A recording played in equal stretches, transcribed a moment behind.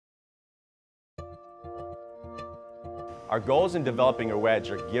Our goals in developing a wedge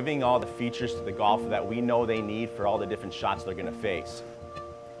are giving all the features to the golfer that we know they need for all the different shots they're going to face.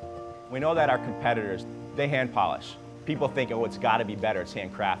 We know that our competitors, they hand polish. People think, oh, it's got to be better, it's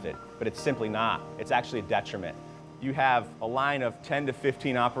handcrafted, but it's simply not. It's actually a detriment. You have a line of 10 to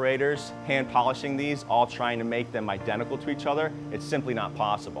 15 operators hand polishing these, all trying to make them identical to each other. It's simply not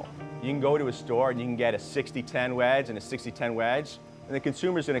possible. You can go to a store and you can get a 60-10 wedge and a 60-10 wedge, and the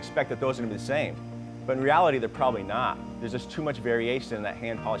consumer's going to expect that those are going to be the same. But in reality, they're probably not. There's just too much variation in that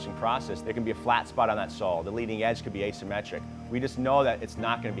hand polishing process. There can be a flat spot on that sole. The leading edge could be asymmetric. We just know that it's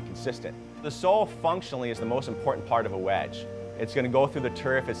not going to be consistent. The sole functionally is the most important part of a wedge. It's going to go through the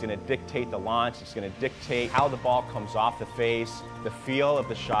turf, it's going to dictate the launch, it's going to dictate how the ball comes off the face, the feel of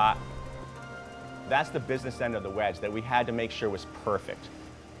the shot. That's the business end of the wedge that we had to make sure was perfect.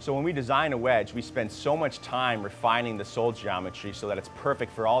 So when we design a wedge, we spend so much time refining the sole geometry so that it's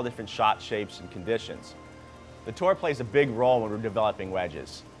perfect for all different shot shapes and conditions. The tour plays a big role when we're developing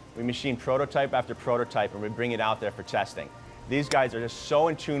wedges. We machine prototype after prototype and we bring it out there for testing. These guys are just so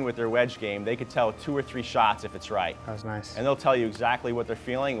in tune with their wedge game, they could tell 2 or 3 shots if it's right. That was nice. And they'll tell you exactly what they're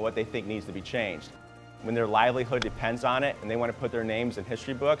feeling and what they think needs to be changed. When their livelihood depends on it and they want to put their names in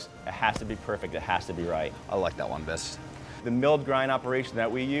history books, it has to be perfect, it has to be right. I like that one best. The milled grind operation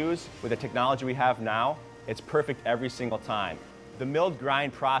that we use, with the technology we have now, it's perfect every single time. The milled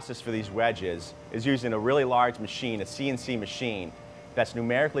grind process for these wedges is using a really large machine, a CNC machine, that's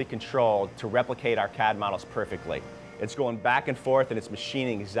numerically controlled to replicate our CAD models perfectly. It's going back and forth and it's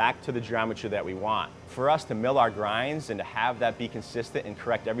machining exact to the geometry that we want. For us to mill our grinds and to have that be consistent and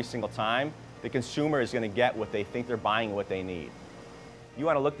correct every single time, the consumer is going to get what they think they're buying and what they need. You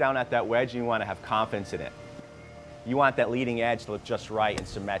want to look down at that wedge and you want to have confidence in it. You want that leading edge to look just right and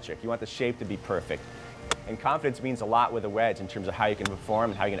symmetric. You want the shape to be perfect. And confidence means a lot with a wedge in terms of how you can perform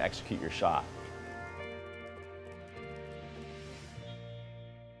and how you can execute your shot.